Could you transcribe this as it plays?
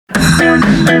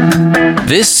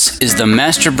This is the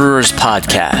Master Brewers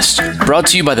Podcast, brought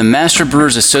to you by the Master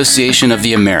Brewers Association of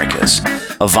the Americas,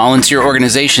 a volunteer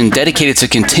organization dedicated to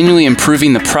continually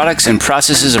improving the products and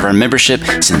processes of our membership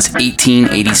since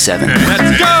 1887.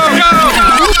 Let's go!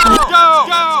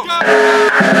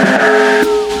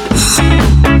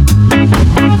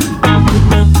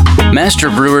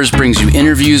 Master Brewers brings you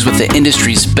interviews with the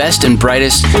industry's best and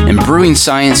brightest in brewing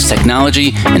science,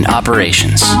 technology, and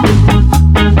operations.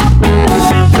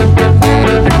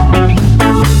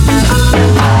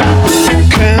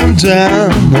 Calm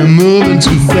down, I'm moving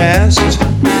too fast.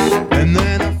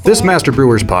 This Master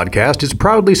Brewers podcast is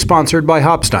proudly sponsored by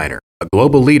Hopsteiner, a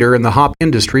global leader in the hop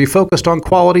industry focused on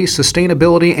quality,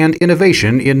 sustainability, and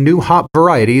innovation in new hop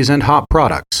varieties and hop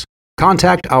products.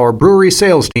 Contact our brewery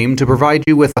sales team to provide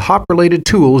you with the hop-related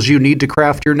tools you need to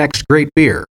craft your next great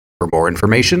beer. For more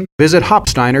information, visit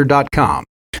hopsteiner.com.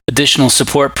 Additional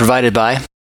support provided by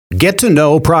Get to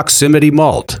know Proximity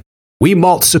Malt. We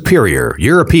malt superior,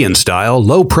 European-style,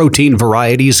 low-protein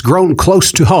varieties grown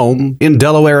close to home in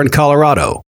Delaware and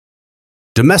Colorado.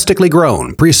 Domestically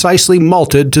grown, precisely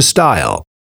malted to style.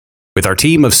 With our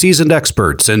team of seasoned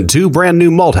experts and 2 brand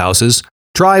new malt houses,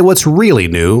 try what's really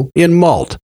new in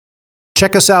malt.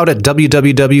 Check us out at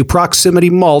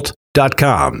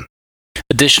www.proximitymalt.com.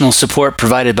 Additional support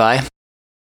provided by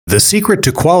The secret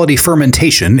to quality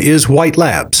fermentation is White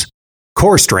Labs.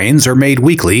 Core strains are made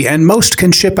weekly and most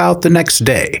can ship out the next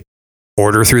day.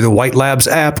 Order through the White Labs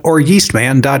app or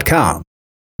yeastman.com.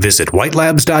 Visit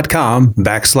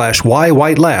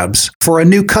whitelabs.com/whywhitelabs for a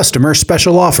new customer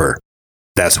special offer.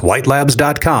 That's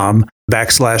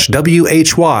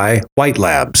whitelabs.com/WHY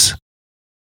Whitelabs.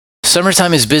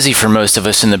 Summertime is busy for most of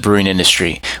us in the brewing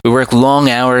industry. We work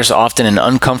long hours, often in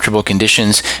uncomfortable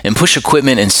conditions, and push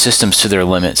equipment and systems to their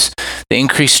limits. The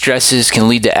increased stresses can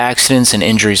lead to accidents and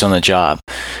injuries on the job.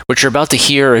 What you're about to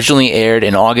hear originally aired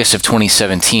in August of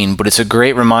 2017, but it's a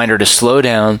great reminder to slow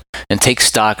down and take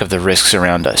stock of the risks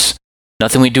around us.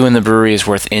 Nothing we do in the brewery is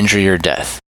worth injury or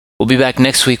death. We'll be back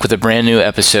next week with a brand new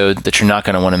episode that you're not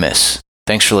going to want to miss.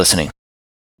 Thanks for listening.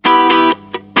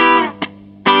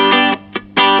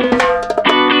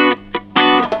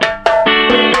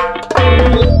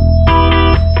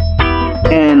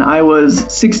 And I was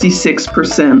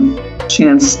 66%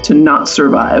 chance to not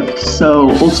survive. So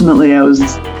ultimately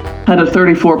had a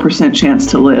 34%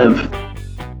 chance to live.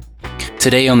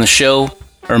 Today on the show,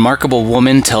 a remarkable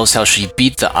woman tells how she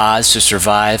beat the odds to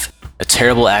survive a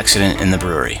terrible accident in the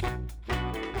brewery.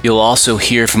 You'll also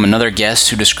hear from another guest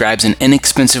who describes an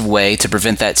inexpensive way to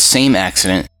prevent that same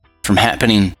accident from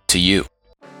happening to you.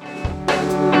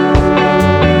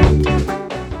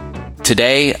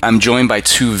 Today, I'm joined by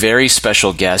 2 very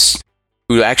special guests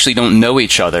who actually don't know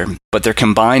each other, but their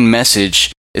combined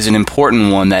message is an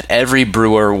important one that every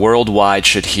brewer worldwide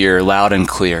should hear loud and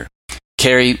clear.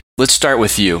 Carrie, let's start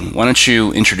with you. Why don't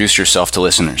you introduce yourself to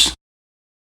listeners?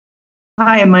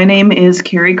 Hi, my name is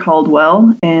Carrie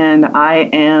Caldwell, and I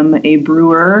am a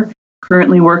brewer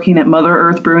currently working at Mother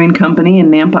Earth Brewing Company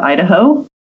in Nampa, Idaho.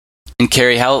 And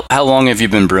Carrie, how long have you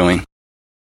been brewing?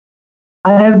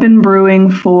 I have been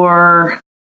brewing for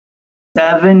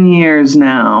 7 years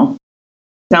now.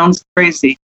 Sounds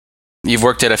crazy. You've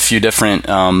worked at a few different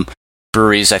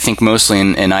breweries, I think mostly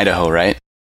in Idaho, right?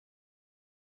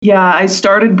 Yeah, I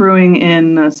started brewing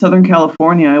in Southern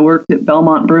California. I worked at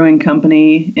Belmont Brewing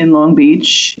Company in Long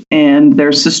Beach and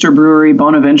their sister brewery,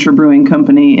 Bonaventure Brewing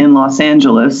Company in Los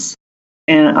Angeles.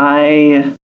 And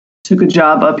I took a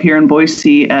job up here in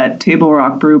Boise at Table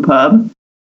Rock Brew Pub,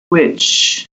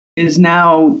 which is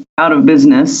now out of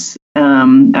business.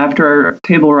 After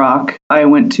Table Rock, I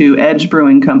went to Edge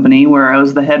Brewing Company, where I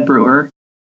was the head brewer.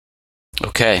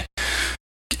 Okay.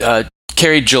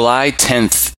 Carrie, July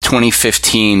 10th,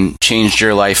 2015 changed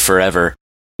your life forever.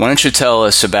 Why don't you tell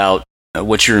us about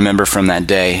what you remember from that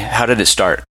day? How did it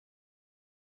start?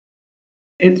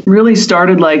 It really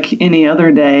started like any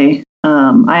other day.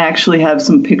 I actually have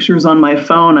some pictures on my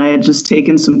phone. I had just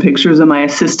taken some pictures of my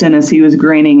assistant as he was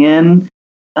graining in.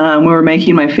 We were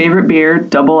making my favorite beer,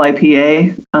 double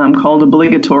IPA, called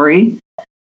Obligatory.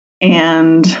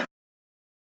 And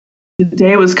the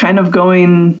day was kind of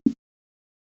going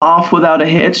off without a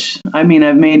hitch. I mean,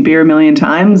 I've made beer a million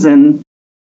times, and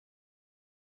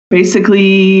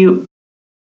basically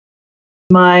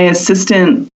my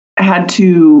assistant had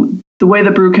to, the way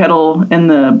the brew kettle and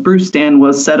the brew stand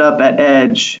was set up at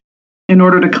Edge, in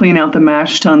order to clean out the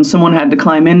mash tun, someone had to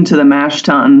climb into the mash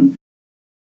tun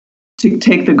to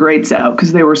take the grates out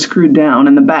because they were screwed down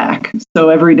in the back. So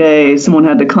every day someone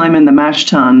had to climb in the mash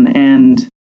tun and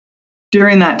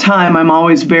during that time, I'm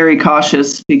always very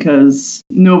cautious because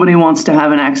nobody wants to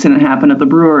have an accident happen at the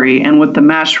brewery. And with the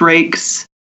mash rakes,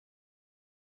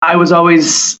 I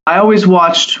always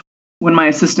watched when my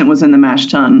assistant was in the mash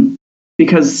tun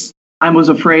because I was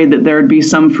afraid that there would be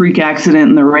some freak accident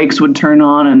and the rakes would turn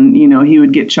on and, he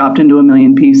would get chopped into a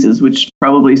million pieces, which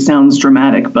probably sounds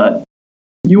dramatic, but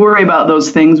you worry about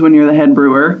those things when you're the head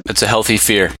brewer. It's a healthy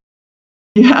fear.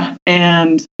 Yeah.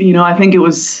 And, I think he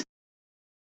was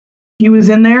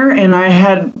in there and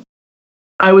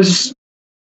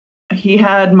he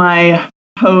had my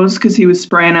hose because he was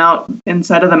spraying out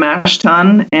inside of the mash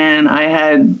tun, and I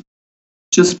had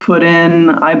just put in,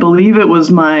 I believe it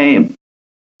was my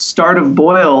start of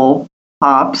boil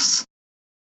hops,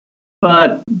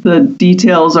 but the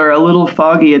details are a little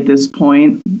foggy at this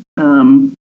point.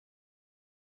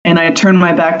 And I turned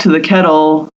my back to the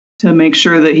kettle to make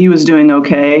sure that he was doing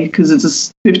okay, because it's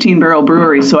a 15-barrel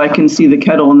brewery, so I can see the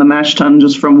kettle and the mash tun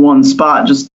just from one spot,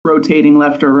 just rotating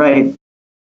left or right.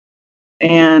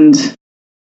 And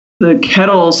the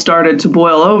kettle started to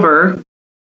boil over,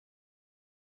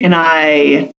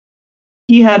 and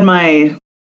he had my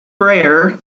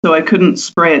sprayer, so I couldn't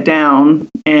spray it down.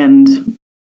 And,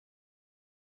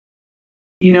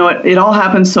 it all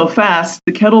happened so fast.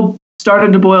 The kettle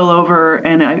started to boil over,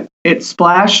 and it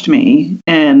splashed me,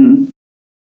 and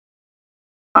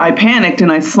I panicked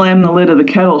and I slammed the lid of the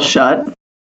kettle shut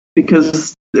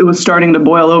because it was starting to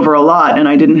boil over a lot and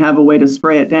I didn't have a way to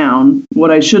spray it down.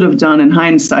 What I should have done in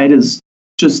hindsight is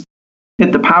just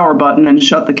hit the power button and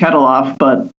shut the kettle off.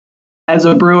 But as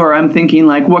a brewer, I'm thinking,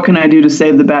 like, what can I do to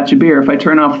save the batch of beer? If I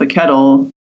turn off the kettle,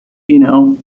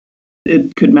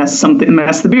 it could mess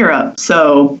the beer up.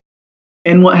 So,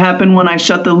 and what happened when I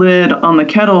shut the lid on the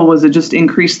kettle was it just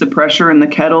increased the pressure in the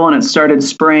kettle and it started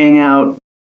spraying out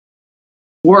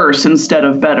worse instead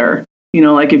of better.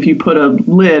 Like if you put a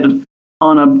lid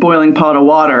on a boiling pot of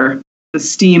water, the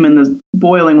steam in the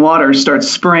boiling water starts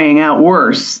spraying out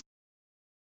worse.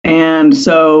 And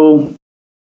so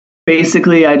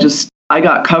basically I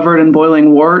got covered in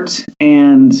boiling wort,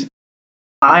 and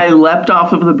I leapt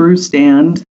off of the brew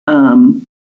stand.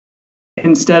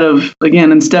 Instead of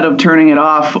turning it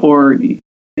off,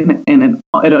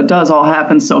 it does all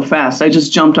happen so fast. I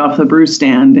just jumped off the brew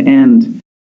stand and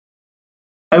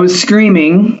I was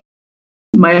screaming.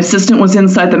 My assistant was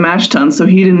inside the mash tun, so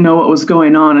he didn't know what was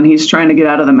going on, and he's trying to get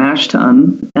out of the mash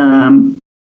tun.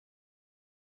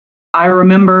 I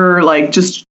remember,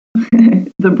 just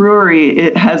the brewery,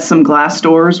 it has some glass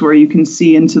doors where you can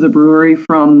see into the brewery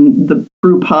from the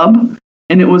brew pub,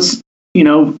 and it was,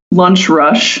 lunch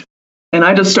rush. And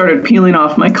I just started peeling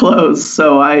off my clothes.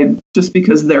 So just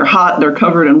because they're hot, they're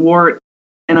covered in wort.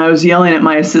 And I was yelling at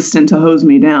my assistant to hose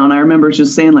me down. I remember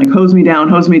just saying, hose me down,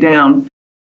 hose me down,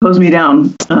 hose me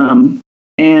down.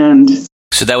 And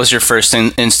so that was your first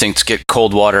instinct, to get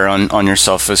cold water on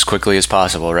yourself as quickly as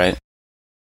possible, right?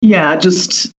 Yeah,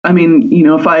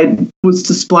 if I was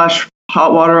to splash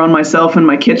hot water on myself in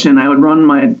my kitchen, I would run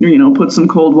put some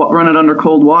run it under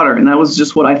cold water. And that was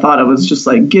just what I thought. It was just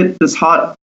get this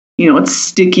hot, it's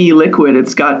sticky liquid.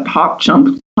 It's got hop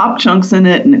chunks in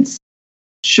it, and it's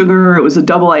sugar. It was a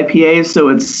double IPA, so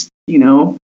it's,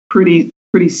 pretty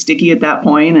sticky at that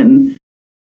point. And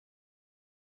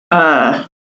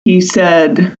he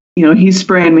said, he's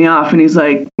spraying me off, and he's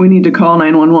like, we need to call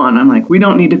 911. I'm like, we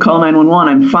don't need to call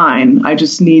 911. I'm fine. I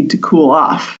just need to cool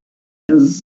off.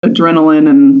 Because adrenaline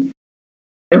and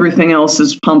everything else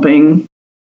is pumping.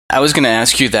 I was going to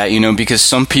ask you that, because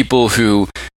some people who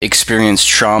experience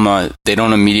trauma, they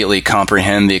don't immediately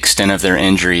comprehend the extent of their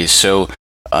injuries. So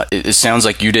it sounds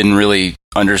like you didn't really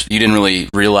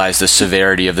realize the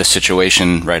severity of the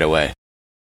situation right away.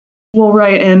 Well,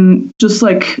 right. And just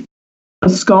like a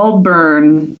scald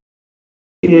burn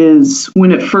is,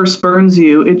 when it first burns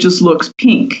you, it just looks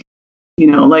pink.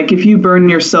 Like if you burn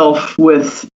yourself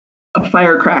with a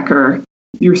firecracker,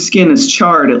 your skin is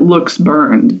charred, it looks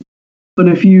burned. But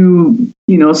if you,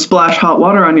 splash hot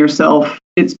water on yourself,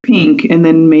 it's pink, and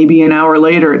then maybe an hour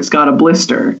later it's got a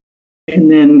blister.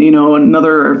 And then,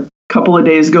 another couple of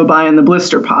days go by and the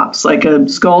blister pops. Like a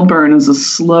scald burn is a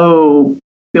slow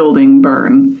building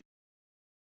burn.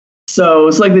 So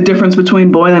it's like the difference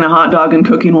between boiling a hot dog and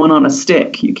cooking one on a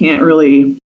stick. You can't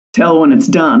really tell when it's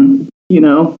done,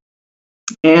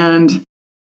 And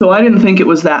so I didn't think it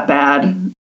was that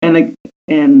bad. And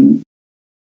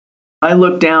I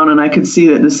looked down and I could see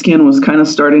that the skin was kind of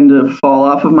starting to fall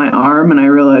off of my arm. And I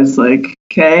realized,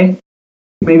 okay,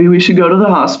 maybe we should go to the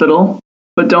hospital,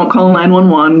 but don't call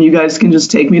 911. You guys can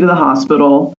just take me to the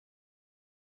hospital.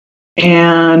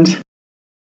 And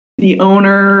the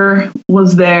owner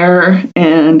was there,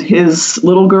 and his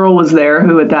little girl was there,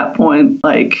 who at that point,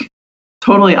 like,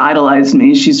 totally idolized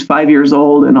me. She's 5 years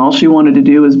old, and all she wanted to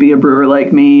do was be a brewer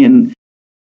like me. And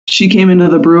she came into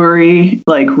the brewery,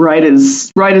 like, right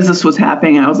as this was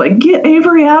happening. I was like, get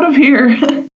Avery out of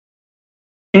here.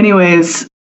 Anyways,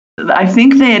 I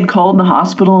think they had called the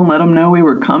hospital and let them know we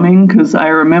were coming, because I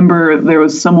remember there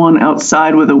was someone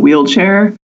outside with a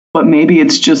wheelchair, but maybe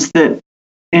it's just that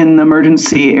in the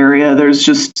emergency area, there's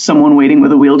just someone waiting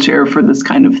with a wheelchair for this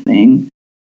kind of thing.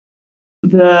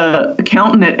 The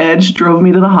accountant at Edge drove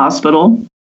me to the hospital,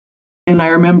 and I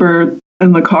remember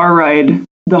in the car ride,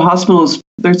 the hospital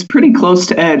there's pretty close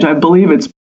to Edge. I believe it's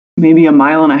maybe a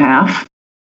mile and a half,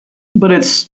 but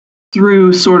it's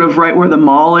through sort of right where the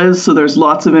mall is, so there's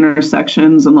lots of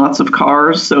intersections and lots of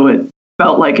cars, so it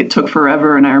felt like it took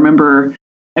forever. And I remember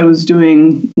I was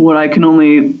doing what I can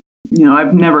only,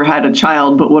 I've never had a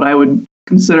child, but what I would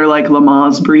consider like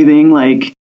Lamaze breathing,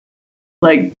 like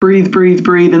breathe, breathe,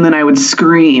 breathe, and then I would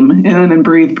scream, and then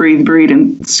breathe, breathe, breathe,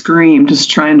 and scream,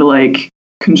 just trying to like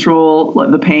control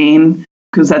the pain,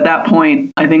 because at that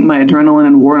point, I think my adrenaline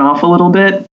had worn off a little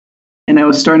bit, and I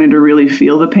was starting to really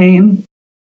feel the pain.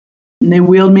 And they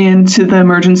wheeled me into the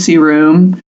emergency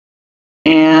room,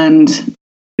 and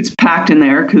it's packed in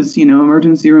there because,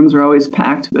 emergency rooms are always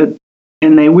packed,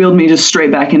 and they wheeled me just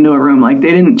straight back into a room. Like,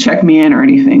 they didn't check me in or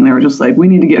anything. They were just like, we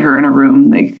need to get her in a room.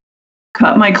 They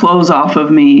cut my clothes off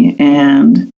of me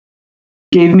and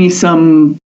gave me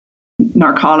some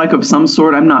narcotic of some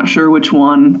sort. I'm not sure which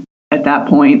one at that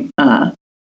point.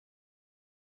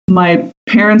 My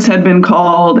parents had been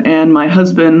called, and my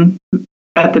husband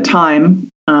at the time,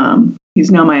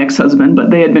 he's now my ex-husband, but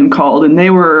they had been called, and they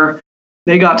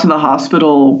got to the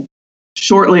hospital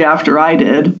shortly after I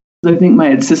did. I think my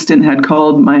assistant had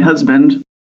called my husband,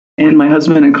 and my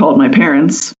husband had called my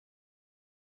parents.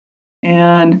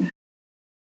 And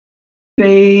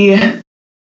they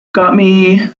got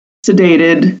me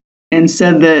sedated and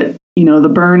said that, the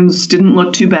burns didn't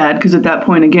look too bad, because at that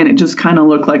point, again, it just kind of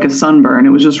looked like a sunburn. It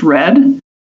was just red.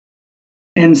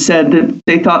 And said that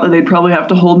they thought that they'd probably have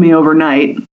to hold me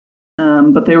overnight,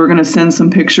 but they were going to send some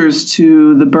pictures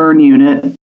to the burn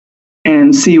unit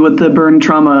and see what the burn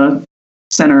trauma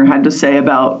center had to say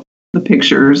about the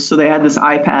pictures. So they had this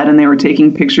iPad, and they were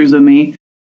taking pictures of me.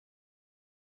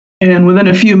 And within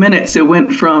a few minutes, it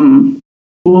went from,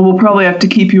 well, we'll probably have to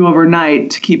keep you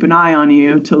overnight to keep an eye on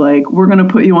you, to like, we're going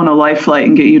to put you on a life flight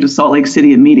and get you to Salt Lake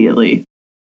City immediately.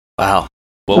 Wow.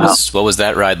 What was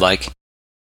that ride like?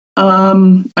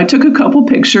 I took a couple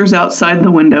pictures outside the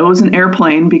window. It was an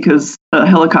airplane, because a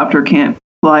helicopter can't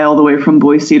fly all the way from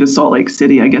Boise to Salt Lake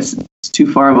City. I guess it's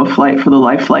too far of a flight for the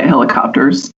life flight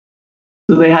helicopters.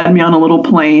 So they had me on a little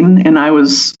plane, and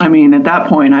at that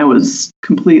point, I was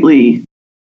completely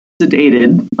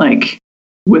sedated, like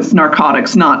with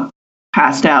narcotics, not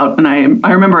passed out. And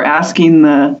I remember asking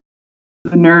the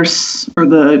nurse, or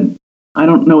I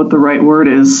don't know what the right word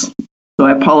is, so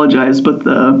I apologize, but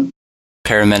the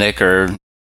paramedic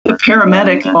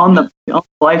on the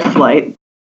life flight,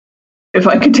 if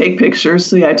I could take pictures.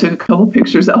 So yeah, I took a couple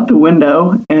pictures out the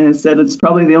window, and it said it's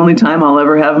probably the only time I'll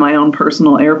ever have my own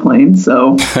personal airplane.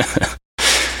 So,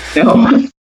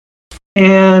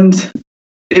 and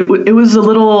it was a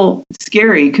little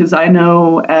scary, because I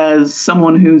know, as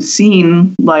someone who's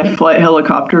seen life flight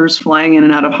helicopters flying in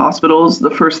and out of hospitals,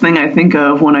 the first thing I think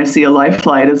of when I see a life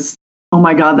flight is, oh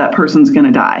my God, that person's going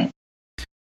to die.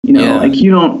 Like,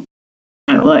 you don't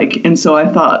like, and so I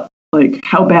thought, like,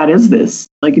 how bad is this?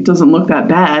 Like, it doesn't look that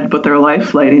bad, but they're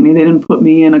life flighting me. They didn't put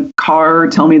me in a car or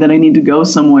tell me that I need to go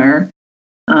somewhere.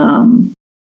 And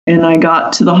I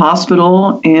got to the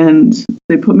hospital, and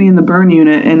they put me in the burn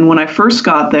unit. And when I first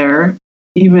got there,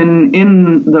 even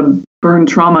in the burn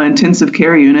trauma intensive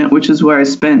care unit, which is where I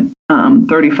spent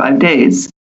 35 days,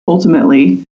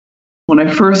 ultimately, when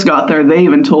I first got there, they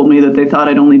even told me that they thought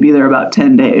I'd only be there about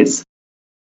 10 days.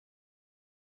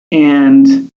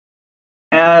 And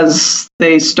as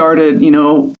they started,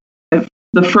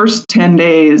 the first 10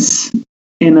 days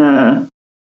in a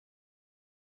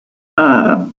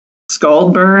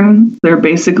scald burn,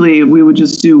 we would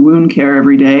just do wound care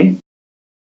every day.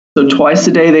 So twice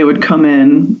a day they would come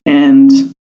in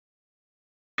and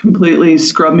completely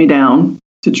scrub me down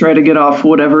to try to get off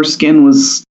whatever skin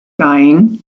was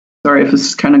dying. Sorry if this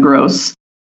is kind of gross,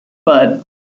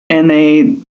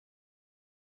 and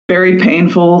very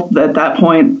painful. At that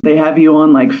point, they have you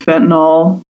on like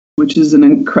fentanyl, which is an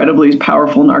incredibly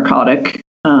powerful narcotic,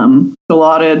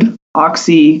 Dilaudid,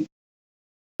 Oxy,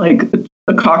 like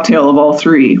a cocktail of all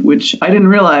three, which I didn't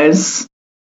realize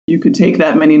you could take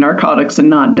that many narcotics and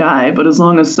not die, but as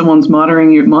long as someone's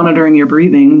monitoring your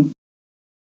breathing,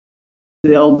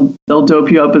 they'll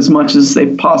dope you up as much as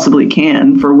they possibly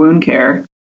can for wound care.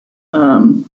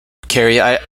 Carrie,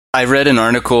 I read an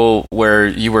article where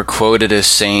you were quoted as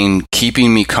saying,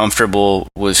 "Keeping me comfortable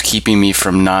was keeping me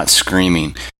from not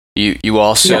screaming." You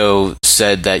also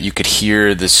said that you could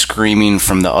hear the screaming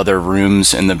from the other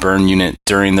rooms in the burn unit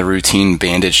during the routine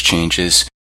bandage changes.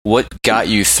 What got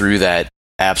you through that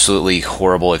absolutely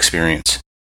horrible experience?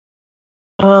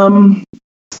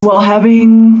 Well,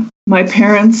 having my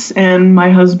parents and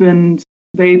my husband,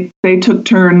 they took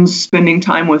turns spending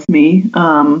time with me.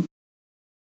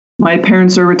 My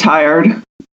parents are retired.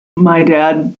 My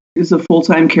dad is a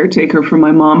full-time caretaker for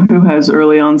my mom who has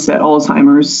early onset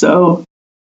Alzheimer's. So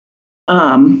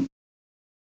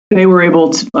they were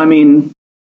able to,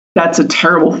 that's a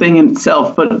terrible thing in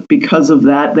itself, but because of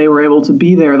that, they were able to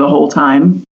be there the whole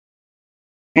time.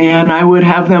 And I would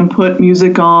have them put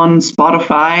music on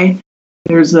Spotify.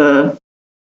 The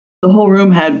whole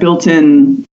room had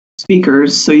built-in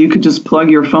speakers, so you could just plug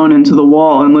your phone into the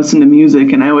wall and listen to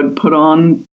music. And I would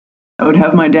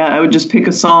just pick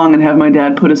a song and have my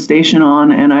dad put a station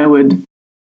on, and I would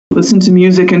listen to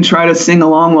music and try to sing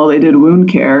along while they did wound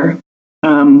care,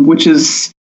 which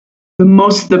is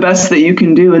the best that you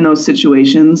can do in those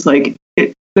situations.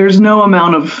 There's no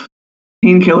amount of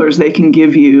painkillers they can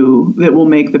give you that will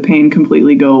make the pain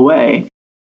completely go away.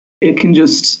 It can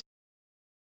just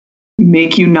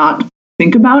make you not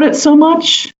think about it so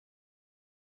much.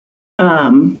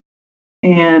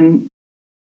 And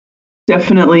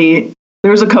definitely,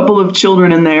 there's a couple of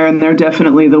children in there, and they're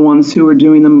definitely the ones who were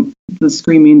doing the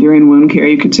screaming during wound care.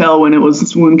 You could tell when it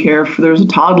was wound care. There was a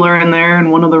toddler in there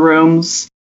in one of the rooms.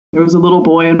 There was a little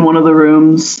boy in one of the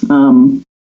rooms.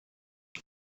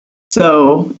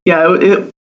 So yeah, it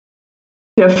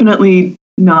definitely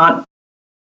not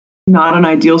an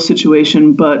ideal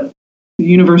situation, but the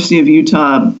University of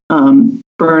Utah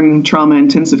Burn Trauma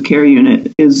Intensive Care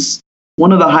Unit is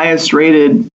one of the highest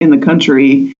rated in the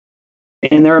country,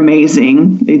 and they're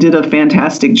amazing. They did a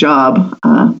fantastic job.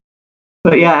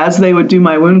 But yeah, as they would do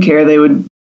my wound care, they would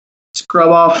scrub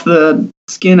off the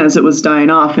skin as it was dying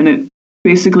off, and it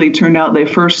basically turned out at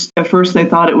first they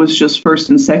thought it was just 1st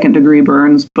and 2nd degree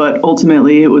burns, but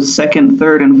ultimately it was 2nd,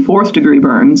 3rd, and 4th degree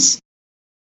burns.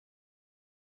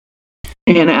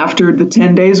 And after the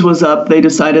 10 days was up, they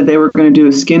decided they were going to do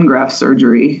a skin graft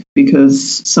surgery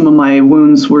because some of my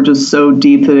wounds were just so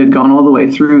deep that it had gone all the way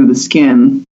through the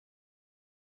skin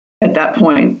at that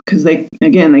point, because they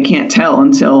can't tell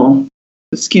until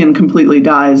the skin completely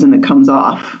dies and it comes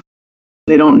off.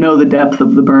 They don't know the depth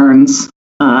of the burns.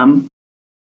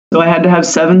 So I had to have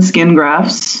 7 skin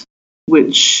grafts,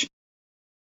 which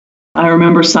I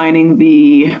remember signing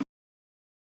the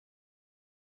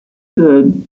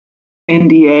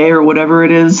NDA or whatever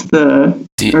it is, the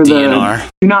DNR.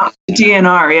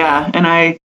 DNR, yeah. And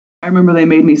I remember they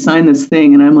made me sign this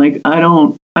thing, and I'm like, I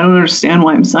don't understand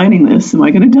why I'm signing this. Am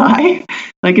I going to die?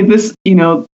 At this,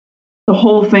 the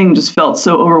whole thing just felt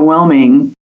so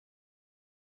overwhelming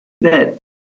that,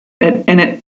 at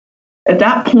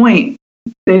that point,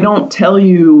 they don't tell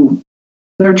you,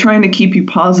 they're trying to keep you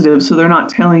positive, so they're not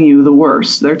telling you the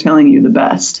worst, they're telling you the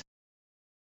best.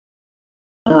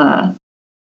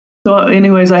 So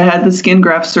anyways, I had the skin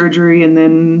graft surgery, and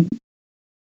then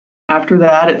after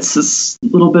that, it's a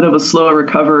little bit of a slow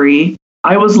recovery.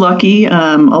 I was lucky.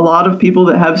 A lot of people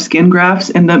that have skin grafts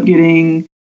end up getting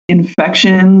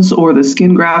infections, or the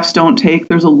skin grafts don't take.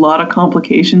 There's a lot of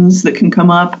complications that can come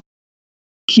up.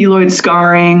 Keloid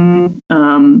scarring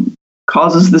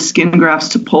causes the skin grafts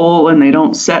to pull, and they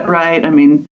don't set right.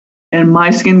 And my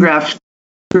skin graft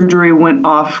surgery went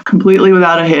off completely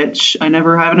without a hitch. I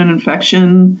never had an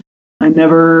infection.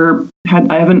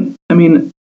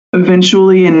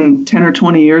 Eventually in 10 or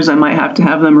 20 years, I might have to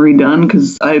have them redone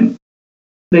because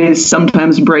they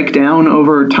sometimes break down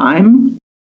over time.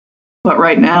 But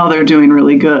right now they're doing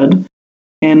really good.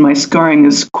 And my scarring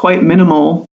is quite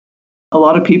minimal. A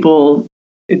lot of people,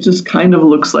 it just kind of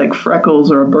looks like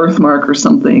freckles or a birthmark or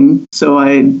something. So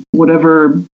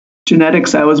whatever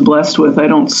genetics I was blessed with, I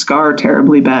don't scar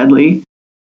terribly badly.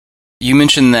 You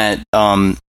mentioned that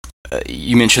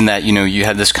you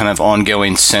had this kind of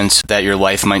ongoing sense that your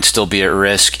life might still be at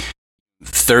risk.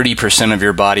 30% of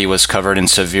your body was covered in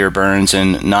severe burns,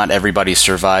 and not everybody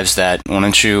survives that. Why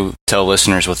don't you tell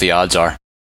listeners what the odds are?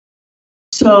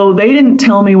 So they didn't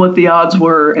tell me what the odds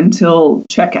were until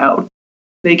checkout.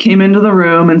 They came into the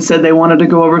room and said they wanted to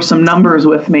go over some numbers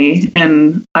with me,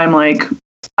 and I'm like,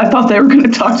 I thought they were going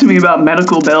to talk to me about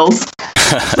medical bills.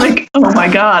 Oh my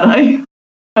God,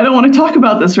 I don't want to talk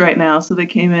about this right now. So they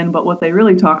came in, but what they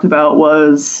really talked about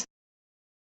was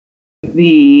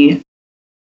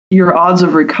your odds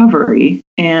of recovery.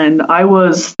 And I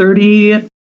was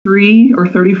 33 or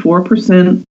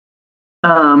 34%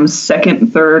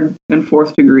 second, third, and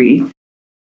fourth degree.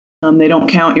 They don't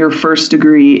count your first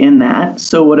degree in that.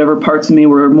 So whatever parts of me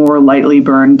were more lightly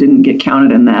burned didn't get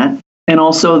counted in that. And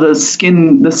also the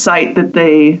site that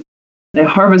they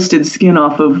harvested skin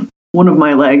off of one of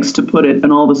my legs to put it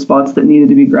in all the spots that needed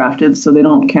to be grafted. So they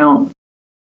don't count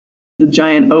the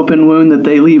giant open wound that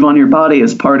they leave on your body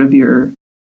as part of your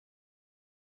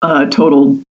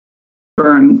total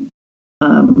burn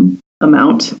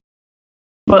amount.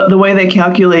 But the way they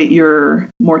calculate your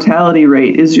mortality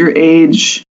rate is your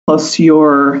age plus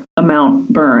your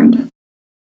amount burned.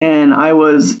 And I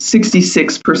was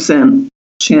 66%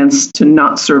 chance to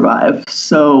not survive.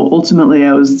 So ultimately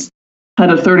I had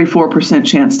a 34%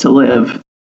 chance to live.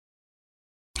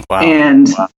 Wow. And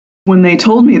when they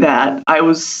told me that, I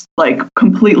was like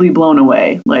completely blown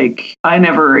away. Like I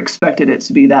never expected it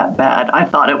to be that bad. I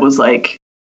thought it was like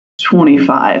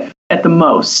 25 at the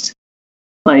most.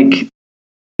 Like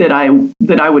that I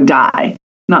would die,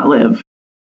 not live.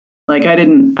 Like I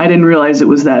didn't realize it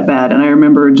was that bad. And I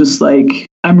remember just like,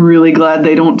 I'm really glad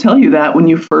they don't tell you that when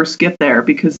you first get there,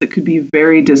 because it could be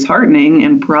very disheartening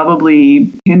and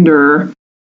probably hinder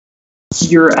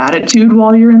your attitude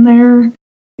while you're in there.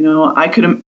 You know,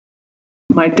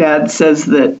 my dad says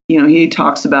that, you know, he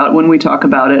talks about, when we talk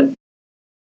about it,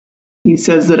 he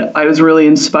says that I was really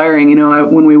inspiring. You know,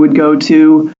 when we would go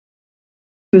to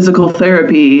physical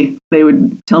therapy, they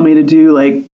would tell me to do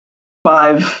like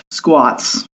 5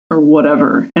 squats or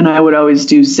whatever, and I would always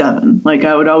do 7. Like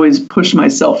I would always push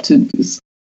myself to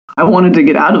I wanted to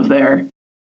get out of there.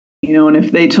 You know, and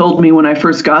if they told me when I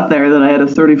first got there that I had a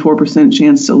 34%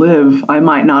 chance to live, I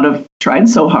might not have tried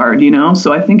so hard, you know?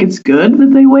 So I think it's good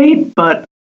that they wait, but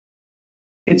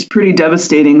it's pretty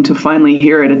devastating to finally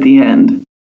hear it at the end.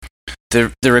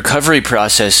 The recovery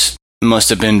process must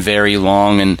have been very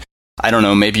long, and I don't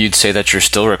know, maybe you'd say that you're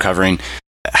still recovering.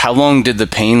 How long did the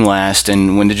pain last,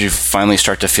 and when did you finally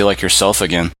start to feel like yourself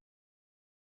again?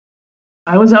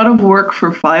 I was out of work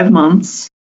for 5 months,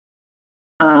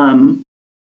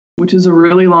 which is a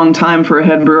really long time for a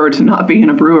head brewer to not be in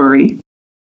a brewery.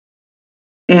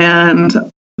 And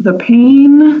the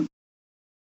pain,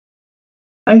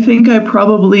 I think the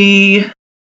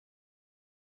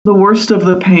worst of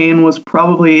the pain was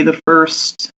probably the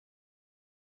first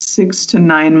 6 to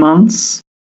 9 months.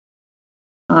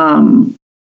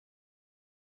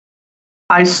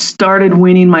 I started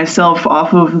weaning myself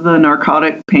off of the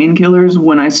narcotic painkillers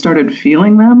when I started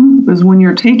feeling them. Because when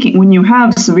you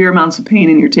have severe amounts of pain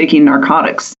and you're taking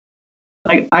narcotics,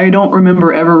 like I don't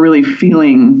remember ever really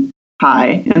feeling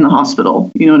high in the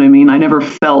hospital. You know what I mean? I never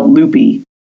felt loopy.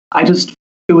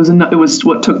 It was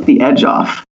what took the edge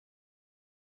off.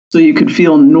 So you could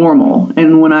feel normal.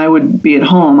 And when I would be at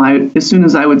home, as soon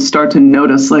as I would start to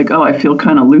notice like, oh, I feel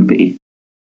kind of loopy,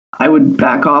 I would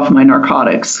back off my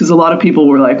narcotics, because a lot of people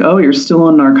were like, oh, you're still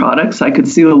on narcotics? I could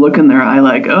see the look in their eye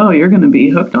like, oh, you're going to be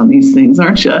hooked on these things,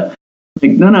 aren't you?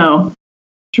 Like, no,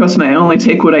 trust me, I only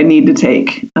take what I need to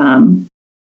take.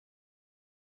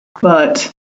 But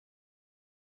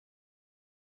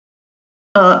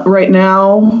right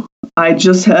now, I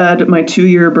just had my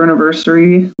 2-year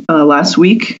burniversary last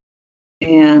week,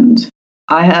 and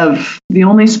I have the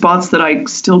only spots that I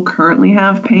still currently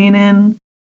have pain in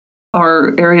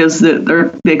are areas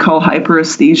that they call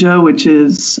hyperesthesia, which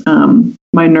is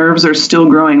my nerves are still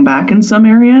growing back in some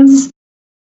areas,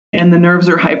 and the nerves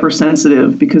are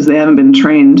hypersensitive because they haven't been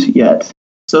trained yet.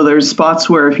 So there's spots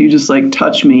where if you just like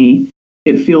touch me,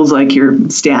 it feels like you're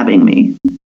stabbing me.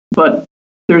 But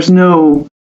I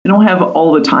don't have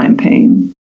all the time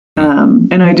pain.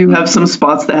 And I do have some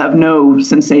spots that have no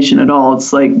sensation at all.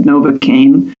 It's like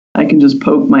Novocaine. I can just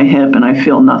poke my hip and I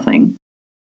feel nothing.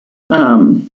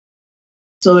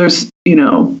 So there's,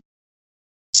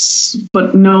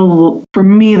 but for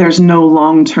me, there's no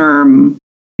long-term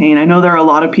pain. I know there are a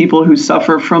lot of people who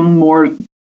suffer from more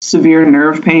severe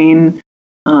nerve pain.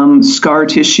 Scar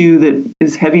tissue that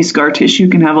is heavy scar tissue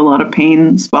can have a lot of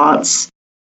pain spots.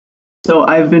 So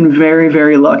I've been very,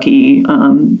 very lucky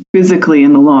physically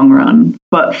in the long run.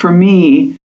 But for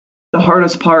me, the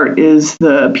hardest part is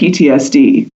the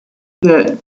PTSD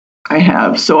that I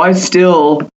have. So I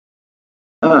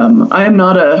am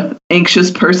not a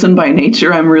anxious person by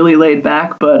nature. I'm really laid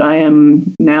back, but I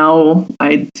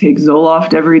take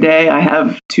Zoloft every day. I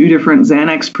have 2 different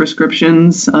Xanax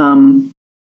prescriptions.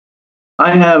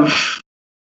 I have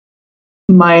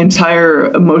my entire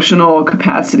emotional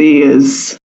capacity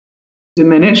is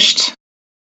diminished.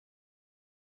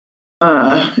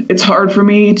 It's hard for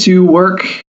me to work.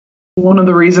 One of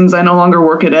the reasons I no longer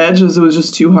work at Edge is it was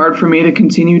just too hard for me to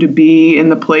continue to be in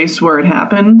the place where it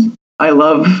happened. I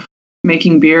love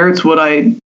making beer. It's what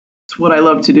I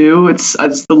love to do. It's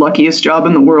the luckiest job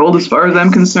in the world as far as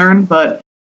I'm concerned. But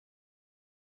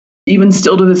even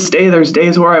still to this day, there's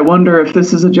days where I wonder if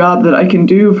this is a job that I can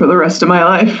do for the rest of my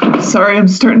life. Sorry, I'm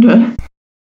starting to.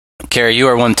 Carrie, you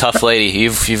are one tough lady.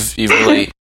 You've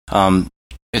really,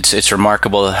 it's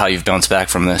remarkable how you've bounced back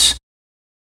from this.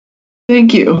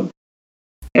 Thank you.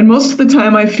 And most of the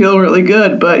time I feel really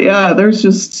good, but yeah, there's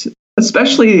just,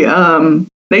 especially,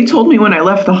 they told me when I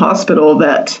left the hospital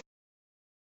that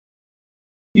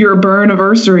your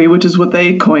burn-iversary, which is what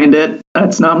they coined it,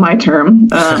 that's not my term,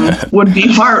 would be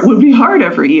hard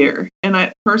every year. And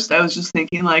at first I was just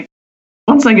thinking, like,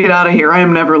 once I get out of here, I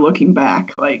am never looking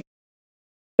back. Like,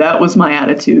 that was my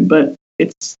attitude, but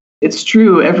it's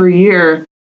true. Every year,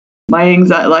 my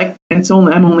anxiety, like,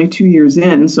 I'm only 2 years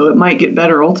in, so it might get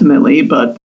better ultimately,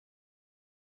 but,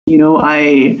 you know,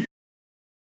 I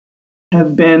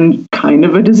have been kind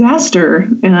of a disaster.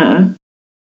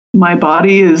 My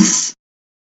body is,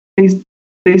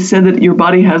 they said that your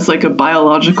body has like a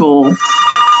biological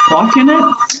clock in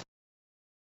it,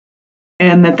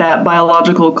 and that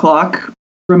biological clock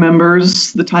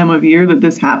remembers the time of year that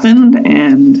this happened,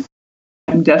 and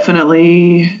I'm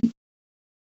definitely,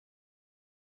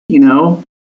 you know,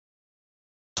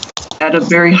 at a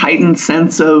very heightened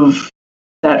sense of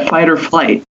that fight or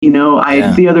flight. You know,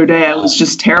 the other day I was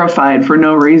just terrified for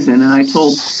no reason, and I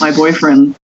told my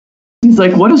boyfriend, he's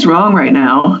like, "What is wrong right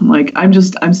now?" I'm like, I'm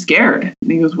scared.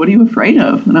 And he goes, "What are you afraid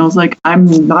of?" And I was like,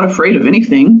 "I'm not afraid of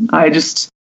anything.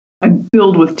 I'm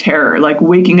filled with terror, like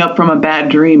waking up from a bad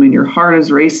dream and your heart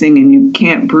is racing and you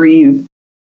can't breathe."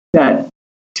 That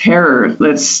terror,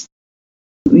 that's,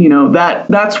 you know,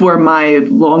 that's where my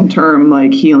long-term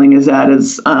like healing is at,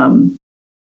 is I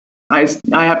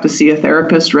have to see a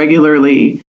therapist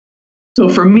regularly. So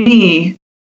for me,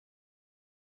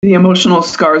 the emotional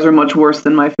scars are much worse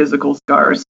than my physical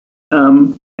scars.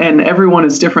 And everyone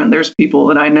is different. There's people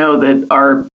that I know that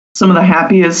are some of the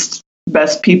happiest,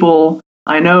 best people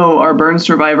I know are burn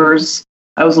survivors.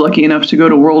 I was lucky enough to go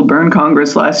to World Burn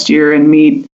Congress last year and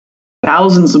meet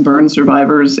thousands of burn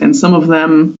survivors, and some of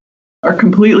them are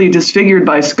completely disfigured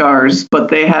by scars, but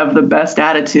they have the best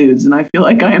attitudes. And I feel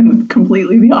like I am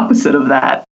completely the opposite of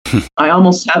that. I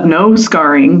almost have no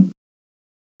scarring,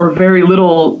 or very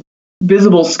little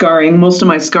visible scarring. Most of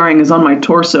my scarring is on my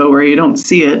torso where you don't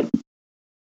see it.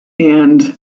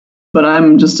 But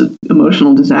I'm just an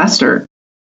emotional disaster.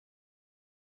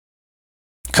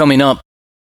 Coming up,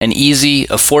 an easy,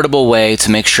 affordable way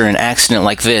to make sure an accident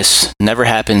like this never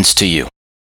happens to you.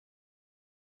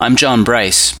 I'm John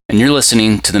Bryce, and you're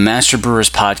listening to the Master Brewers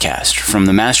Podcast from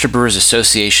the Master Brewers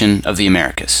Association of the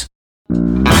Americas.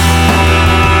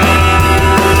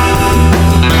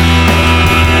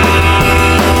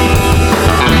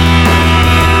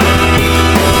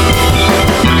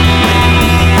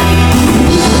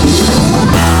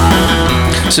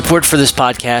 Support for this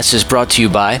podcast is brought to you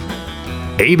by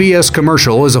ABS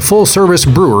Commercial is a full-service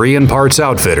brewery and parts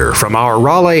outfitter. From our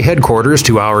Raleigh headquarters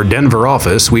to our Denver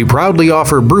office, we proudly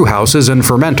offer brew houses and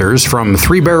fermenters from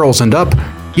 3 barrels and up,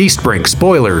 yeast brinks,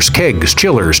 boilers, kegs,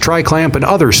 chillers, tri-clamp, and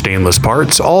other stainless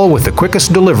parts, all with the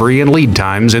quickest delivery and lead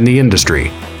times in the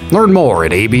industry. Learn more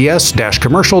at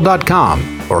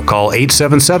abs-commercial.com or call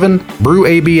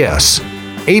 877-BREW-ABS.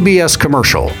 ABS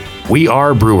Commercial. We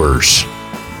are brewers.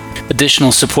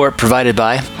 Additional support provided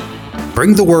by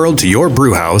Bring the world to your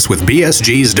brewhouse with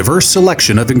BSG's diverse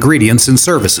selection of ingredients and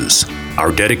services.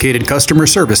 Our dedicated customer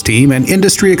service team and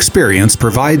industry experience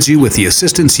provides you with the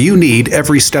assistance you need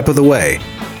every step of the way.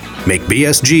 Make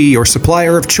BSG your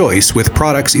supplier of choice with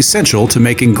products essential to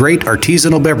making great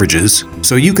artisanal beverages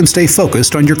so you can stay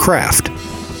focused on your craft.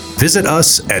 Visit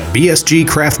us at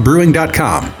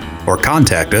bsgcraftbrewing.com or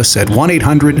contact us at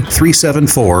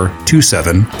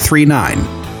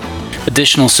 1-800-374-2739.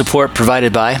 Additional support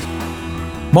provided by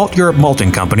Malt Europe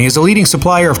Malting Company is a leading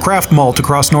supplier of craft malt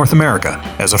across North America.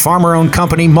 As a farmer-owned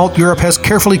company, Malt Europe has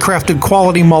carefully crafted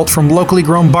quality malt from locally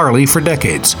grown barley for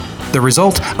decades. The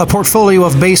result? A portfolio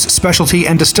of base, specialty,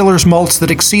 and distillers malts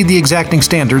that exceed the exacting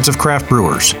standards of craft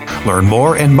brewers. Learn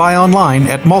more and buy online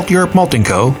at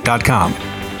malteuropemaltingco.com.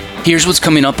 Here's what's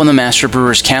coming up on the Master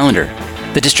Brewers calendar.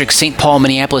 The District St. Paul,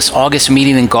 Minneapolis August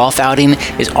meeting and golf outing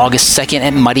is August 2nd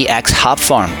at Mighty Axe Hop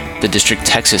Farm. The District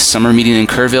Texas Summer meeting in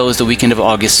Kerrville is the weekend of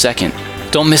August 2nd.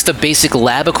 Don't miss the basic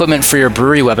lab equipment for your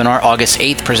brewery webinar August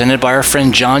 8th, presented by our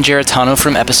friend John Geritano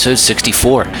from episode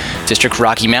 64. District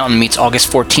Rocky Mountain meets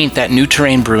August 14th at New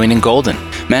Terrain Brewing in Golden.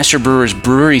 Master Brewer's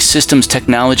Brewery Systems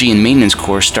Technology and Maintenance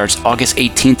course starts August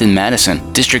 18th in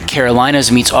Madison. District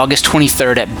Carolinas meets August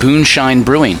 23rd at Boonshine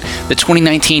Brewing. The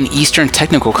 2019 Eastern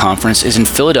Technical Conference is in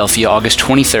Philadelphia August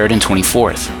 23rd and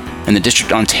 24th. And the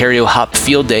District Ontario Hop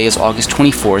Field Day is August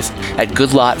 24th at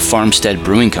Goodlot Farmstead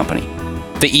Brewing Company.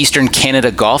 The Eastern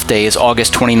Canada Golf Day is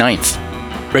August 29th.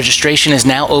 Registration is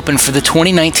now open for the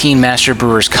 2019 Master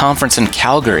Brewers Conference in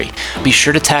Calgary. Be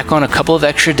sure to tack on a couple of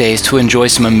extra days to enjoy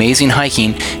some amazing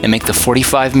hiking and make the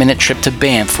 45-minute trip to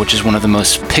Banff, which is one of the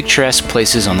most picturesque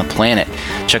places on the planet.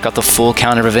 Check out the full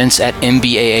calendar of events at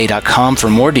mbaa.com for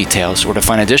more details or to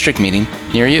find a district meeting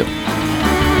near you.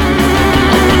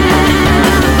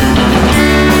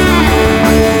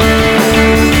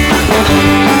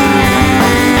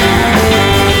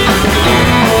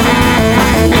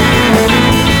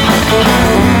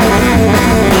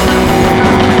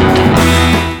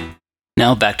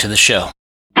 Now back to the show.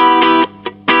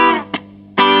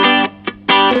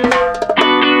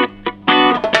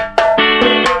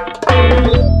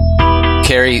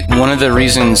 Carrie, one of the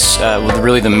reasons,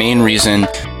 really the main reason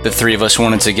the three of us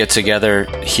wanted to get together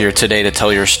here today to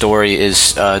tell your story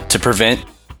is to prevent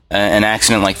an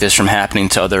accident like this from happening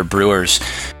to other brewers.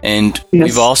 And Yes.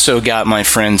 We've also got my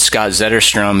friend Scott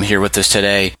Zetterstrom here with us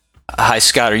today. Hi,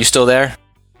 Scott. Are you still there?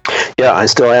 Yeah, I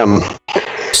still am.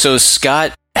 So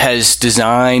Scott has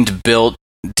designed, built,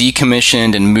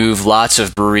 decommissioned, and moved lots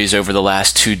of breweries over the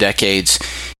last 2 decades.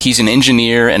 He's an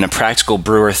engineer and a practical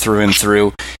brewer through and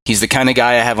through. He's the kind of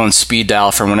guy I have on speed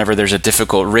dial for whenever there's a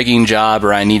difficult rigging job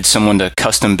or I need someone to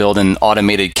custom build an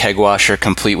automated keg washer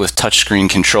complete with touchscreen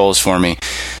controls for me.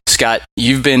 Scott,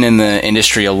 you've been in the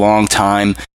industry a long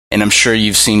time, and I'm sure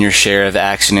you've seen your share of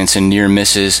accidents and near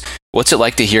misses. What's it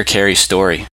like to hear Carrie's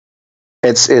story?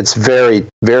 It's very,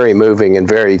 very moving and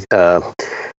very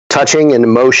touching and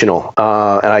emotional.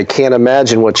 And I can't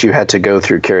imagine what you had to go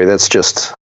through, Carrie. That's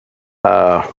just,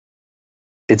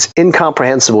 it's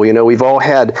incomprehensible. You know, we've all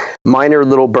had minor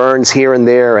little burns here and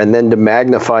there, and then to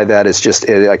magnify that is just,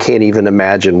 I can't even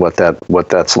imagine what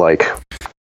that's like.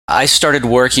 I started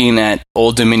working at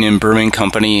Old Dominion Brewing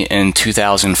Company in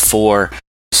 2004.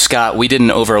 Scott, we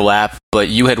didn't overlap, but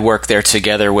you had worked there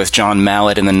together with John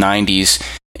Mallett in the 90s.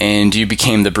 And you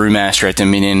became the brewmaster at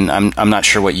Dominion. I'm not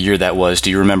sure what year that was. Do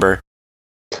you remember?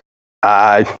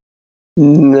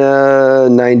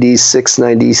 96,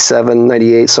 97,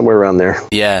 98, somewhere around there.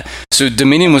 Yeah. So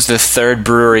Dominion was the third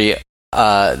brewery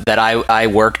that I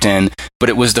worked in, but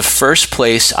it was the first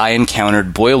place I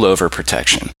encountered boilover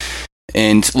protection.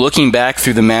 And looking back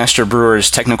through the Master Brewers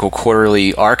Technical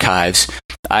Quarterly archives,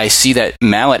 I see that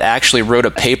Mallett actually wrote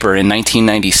a paper in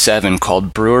 1997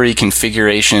 called Brewery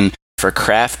Configuration for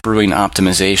Craft Brewing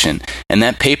Optimization, and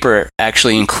that paper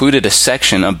actually included a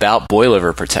section about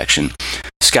boilover protection.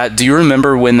 Scott, do you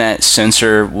remember when that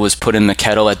sensor was put in the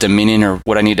kettle at Dominion, or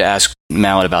would I need to ask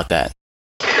Mallett about that?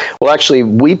 Well, actually,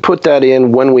 we put that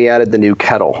in when we added the new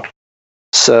kettle.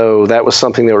 So that was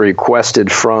something that we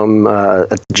requested from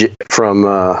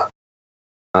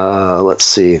let's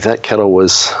see, that kettle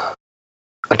was,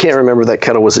 I can't remember if that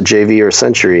kettle was a JV or a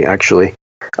Century, actually.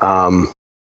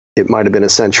 It might have been a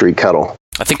Century kettle.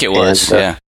 I think it was,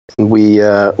 and,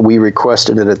 yeah. We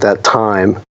requested it at that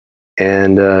time,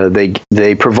 and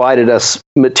they provided us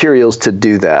materials to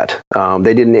do that.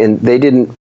 They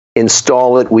didn't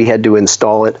install it. We had to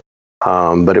install it,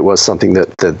 but it was something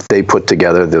that they put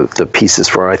together the pieces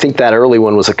for. I think that early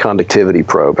one was a conductivity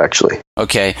probe, actually.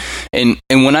 Okay, and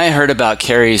when I heard about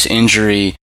Carrie's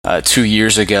injury 2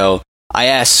 years ago, I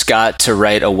asked Scott to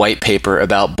write a white paper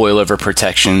about boilover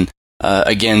protection.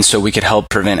 Again, so we could help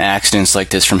prevent accidents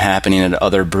like this from happening at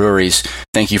other breweries.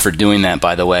 Thank you for doing that,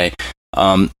 by the way.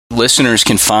 Listeners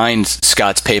can find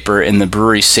Scott's paper in the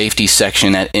brewery safety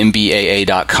section at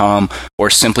mbaa.com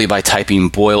or simply by typing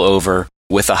boilover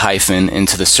with a hyphen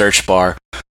into the search bar.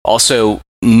 Also,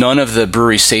 none of the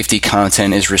brewery safety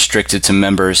content is restricted to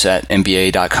members at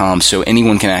mbaa.com, so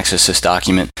anyone can access this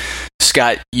document.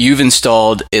 Scott, you've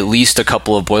installed at least a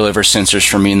couple of boilover sensors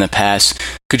for me in the past.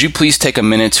 Could you please take a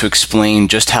minute to explain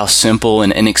just how simple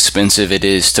and inexpensive it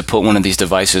is to put one of these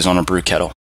devices on a brew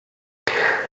kettle?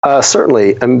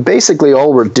 Certainly. And basically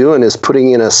all we're doing is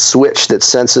putting in a switch that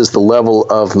senses the level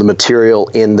of the material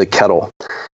in the kettle.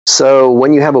 So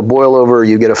when you have a boilover,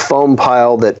 you get a foam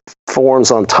pile that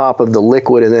forms on top of the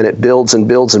liquid, and then it builds and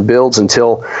builds and builds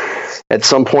until at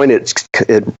some point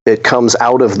it comes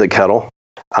out of the kettle.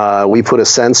 We put a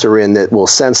sensor in that will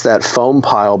sense that foam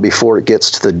pile before it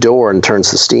gets to the door and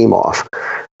turns the steam off.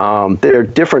 There are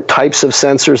different types of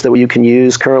sensors that you can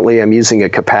use. Currently, I'm using a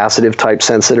capacitive type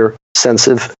sensor,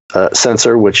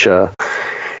 which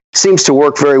seems to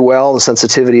work very well. The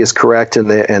sensitivity is correct,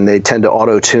 and they tend to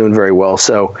auto-tune very well.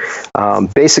 So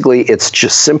basically, it's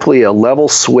just simply a level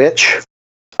switch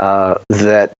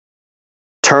that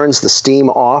turns the steam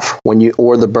off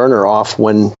or the burner off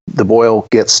when the boil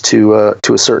gets to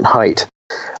a certain height.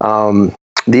 The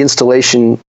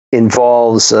installation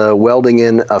involves welding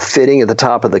in a fitting at the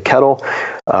top of the kettle.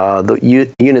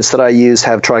 The units that I use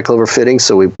have triclover fittings,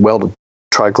 so we weld a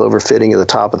triclover fitting at the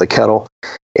top of the kettle,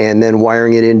 and then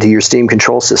wiring it into your steam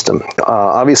control system.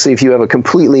 Obviously, if you have a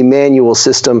completely manual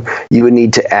system, you would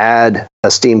need to add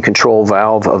a steam control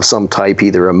valve of some type,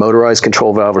 either a motorized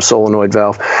control valve or solenoid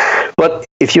valve. But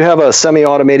if you have a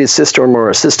semi-automated system or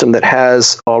a system that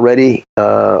has already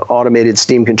automated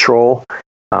steam control,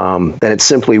 then it's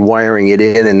simply wiring it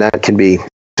in, and that can be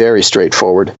very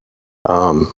straightforward.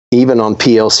 Even on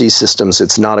PLC systems,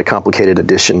 it's not a complicated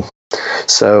addition.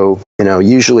 So,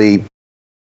 usually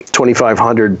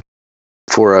 $2,500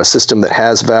 for a system that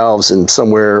has valves, and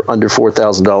somewhere under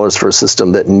 $4,000 for a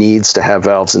system that needs to have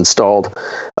valves installed,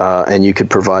 and you could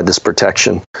provide this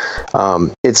protection.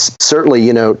 It's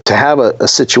certainly, to have a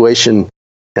situation,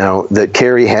 that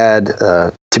Carrie had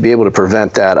to be able to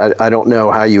prevent that. I don't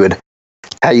know how you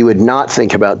would not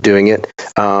think about doing it,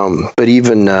 but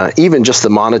even just the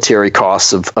monetary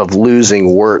costs of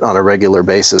losing wort on a regular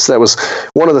basis. That was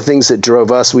one of the things that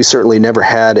drove us. We certainly never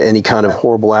had any kind of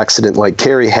horrible accident like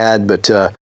Carrie had, but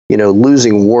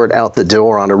losing wort out the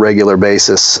door on a regular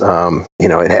basis,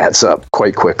 it adds up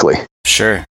quite quickly.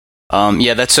 Sure.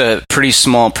 That's a pretty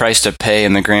small price to pay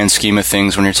in the grand scheme of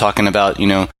things when you're talking about,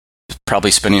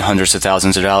 probably spending hundreds of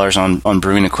thousands of dollars on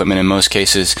brewing equipment in most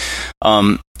cases.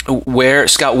 Where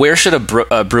should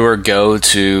a brewer go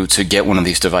to get one of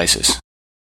these devices?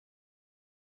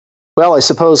 Well, I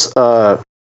suppose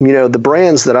the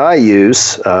brands that I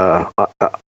use.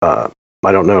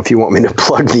 I don't know if you want me to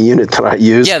plug the unit that I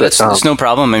use. Yeah, that's no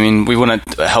problem. I mean, we want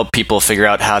to help people figure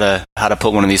out how to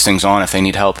put one of these things on if they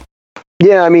need help.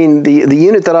 Yeah, I mean, the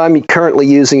unit that I'm currently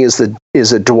using is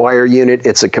a Dwyer unit.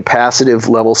 It's a capacitive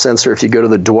level sensor. If you go to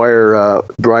the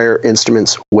Dwyer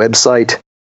Instruments website,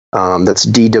 that's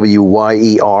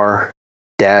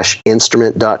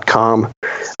dwer-instrument.com.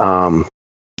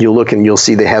 You'll look and you'll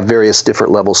see they have various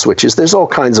different level switches. There's all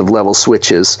kinds of level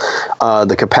switches.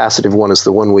 The capacitive one is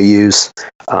the one we use.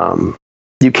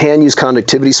 You can use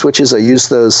conductivity switches. I use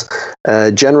those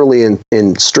generally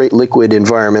in straight liquid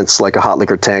environments like a hot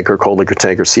liquor tank or cold liquor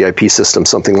tank or CIP system,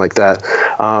 something like that.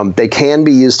 They can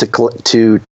be used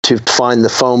to find the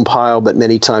foam pile, but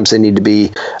many times they need to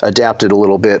be adapted a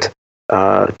little bit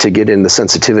to get in the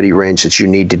sensitivity range that you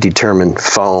need to determine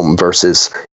foam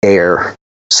versus air.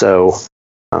 So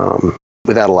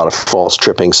without a lot of false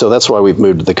tripping. So that's why we've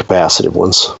moved to the capacitive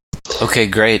ones. Okay,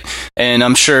 great. And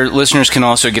I'm sure listeners can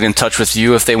also get in touch with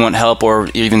you if they want help, or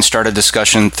even start a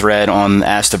discussion thread on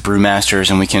Ask the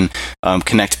Brewmasters, and we can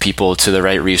connect people to the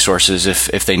right resources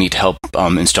if they need help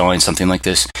installing something like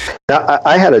this. Now,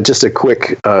 I had just a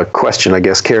quick question, I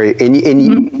guess, Carrie.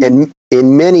 In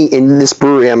this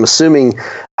brewery, I'm assuming,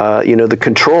 the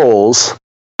controls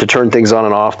to turn things on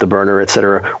and off the burner, et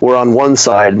cetera, were on one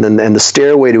side, and the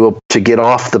stairway to get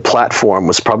off the platform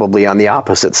was probably on the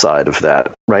opposite side of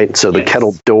that, right? So the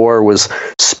kettle door was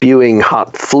spewing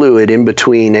hot fluid in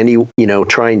between any,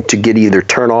 trying to get either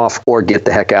turn off or get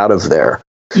the heck out of there.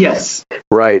 Yes.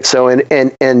 Right. So and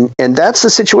that's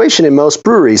the situation in most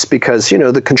breweries, because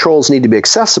the controls need to be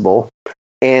accessible.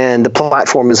 And the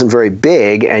platform isn't very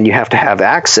big, and you have to have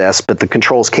access, but the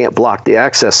controls can't block the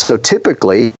access. So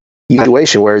typically,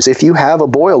 situation. Whereas if you have a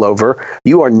boil over,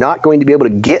 you are not going to be able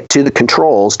to get to the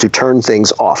controls to turn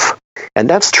things off. And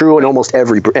that's true in almost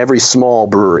every small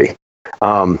brewery.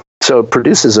 So it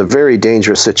produces a very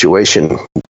dangerous situation.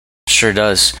 Sure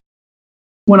does.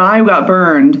 When I got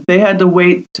burned, they had to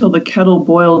wait till the kettle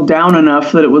boiled down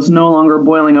enough that it was no longer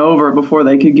boiling over before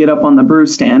they could get up on the brew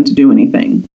stand to do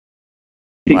anything.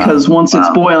 Because once it's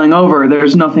boiling over,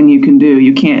 there's nothing you can do.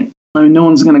 You can't. I mean, no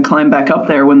one's going to climb back up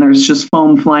there when there's just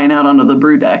foam flying out onto the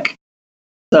brew deck.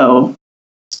 So,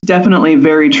 it's definitely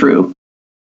very true.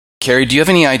 Carrie, do you have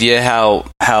any idea how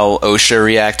OSHA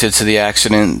reacted to the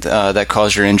accident that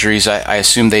caused your injuries? I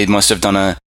assume they must have done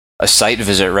a site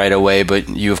visit right away, but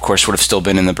you, of course, would have still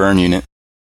been in the burn unit.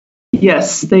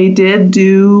 Yes, they did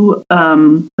do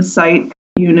a site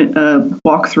unit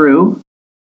walkthrough.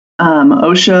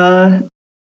 OSHA,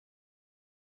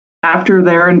 after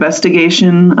their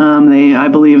investigation, I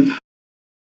believe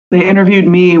they interviewed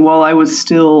me while I was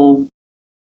still,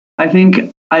 I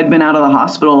think I'd been out of the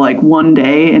hospital like one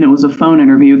day, and it was a phone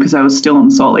interview because I was still in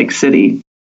Salt Lake City.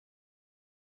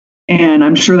 And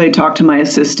I'm sure they talked to my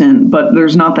assistant, but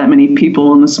there's not that many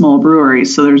people in the small brewery,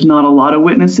 so there's not a lot of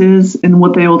witnesses. And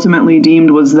what they ultimately deemed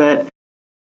was that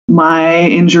my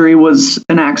injury was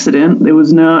an accident. It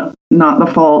was not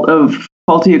the fault of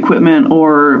faulty equipment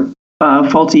or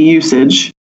faulty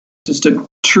usage, just a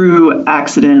true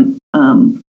accident.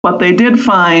 But they did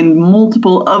find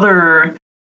multiple other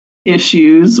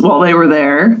issues while they were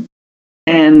there.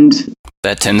 And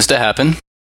that tends to happen.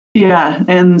 Yeah.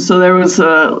 And so there was,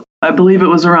 I believe it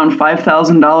was around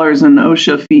 $5,000 in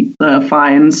OSHA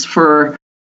fines for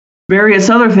various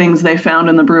other things they found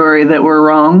in the brewery that were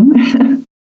wrong.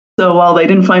 So while they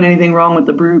didn't find anything wrong with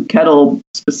the brew kettle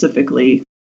specifically,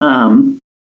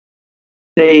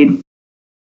 they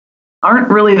aren't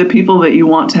really the people that you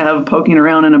want to have poking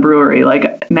around in a brewery.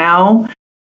 Like now,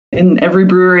 in every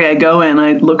brewery I go in,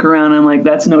 I look around and I'm like,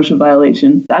 that's an OSHA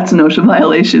violation. That's an OSHA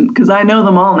violation, because I know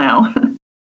them all now.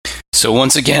 So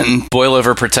once again,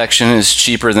 boilover protection is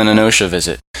cheaper than an OSHA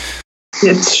visit.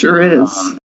 It sure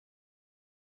is.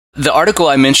 The article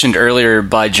I mentioned earlier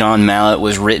by John Mallett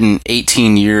was written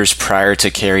 18 years prior to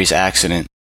Carey's accident.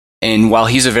 And while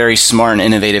he's a very smart and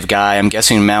innovative guy, I'm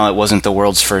guessing Mallett wasn't the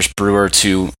world's first brewer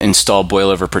to install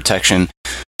boilover protection.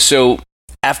 So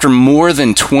after more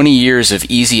than 20 years of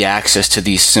easy access to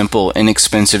these simple,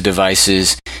 inexpensive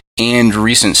devices and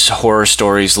recent horror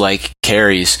stories like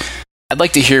Carey's, I'd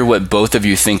like to hear what both of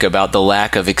you think about the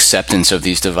lack of acceptance of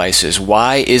these devices.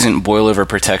 Why isn't boilover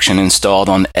protection installed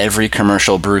on every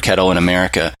commercial brew kettle in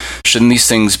America? Shouldn't these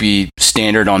things be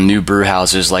standard on new brew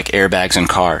houses like airbags in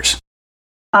cars?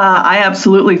 I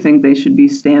absolutely think they should be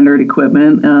standard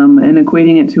equipment, and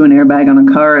equating it to an airbag on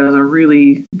a car is a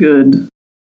really good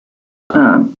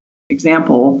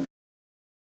example.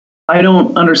 I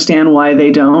don't understand why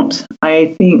they don't.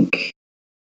 I think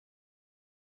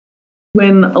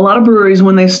when a lot of breweries,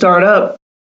 when they start up,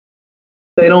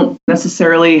 they don't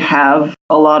necessarily have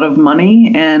a lot of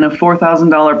money, and a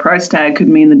 $4,000 price tag could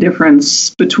mean the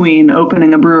difference between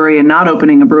opening a brewery and not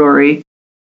opening a brewery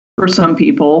for some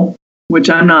people, which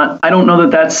I don't know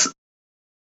that that's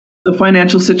the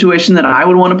financial situation that I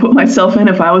would want to put myself in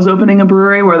if I was opening a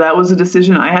brewery where that was a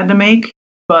decision I had to make.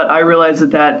 But I realize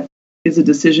that that is a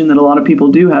decision that a lot of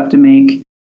people do have to make.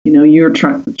 You know, you're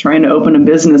trying to open a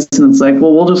business, and it's like,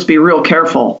 well, we'll just be real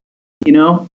careful, you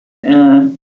know?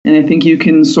 And I think you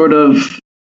can sort of,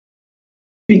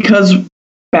 because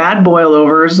bad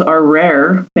boilovers are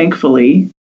rare,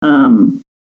 thankfully,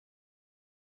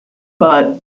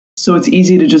 but so it's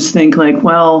easy to just think like,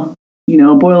 well, you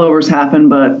know, boilovers happen,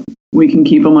 but we can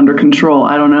keep them under control.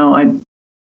 I don't know.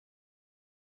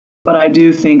 But I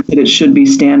do think that it should be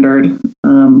standard.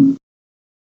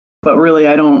 But really,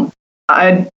 I don't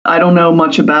know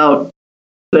much about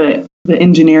the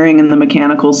engineering and the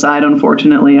mechanical side.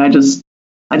 Unfortunately, I just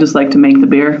like to make the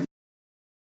beer.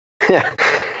 Yeah.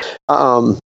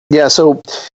 So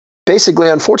basically,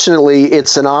 unfortunately,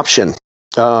 it's an option.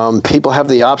 People have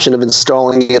the option of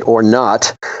installing it or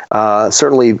not.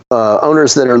 Certainly,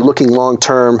 owners that are looking long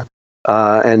term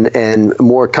and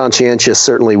more conscientious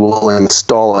certainly will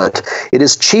install it. It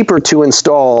is cheaper to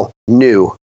install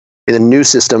new in a new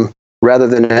system rather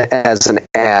than as an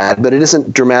ad, but it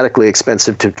isn't dramatically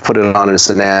expensive to put it on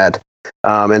as an ad.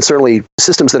 And certainly,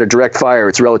 systems that are direct fire,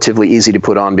 it's relatively easy to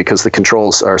put on because the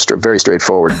controls are very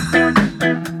straightforward.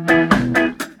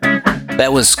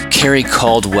 That was Carey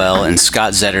Caldwell and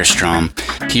Scott Zetterstrom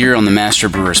here on the Master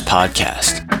Brewers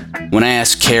podcast. When I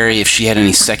asked Carey if she had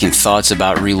any second thoughts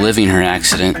about reliving her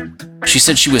accident, she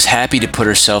said she was happy to put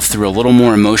herself through a little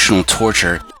more emotional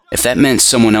torture if that meant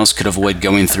someone else could avoid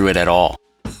going through it at all.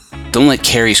 Don't let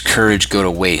Carey's courage go to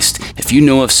waste. If you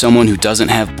know of someone who doesn't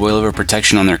have boilover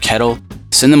protection on their kettle,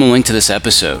 send them a link to this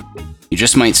episode. You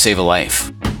just might save a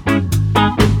life.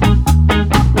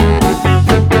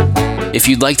 If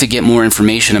you'd like to get more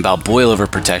information about boilover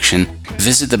protection,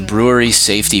 visit the brewery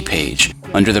safety page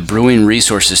under the Brewing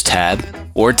Resources tab,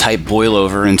 or type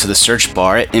boilover into the search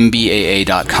bar at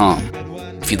mbaa.com.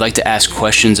 If you'd like to ask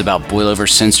questions about boilover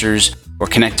sensors or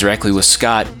connect directly with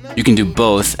Scott, you can do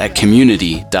both at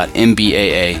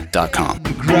community.mbaa.com.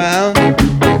 Ground.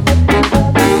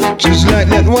 Just like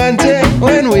that one day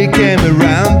when we came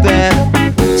around there.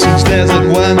 Since there's that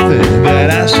one thing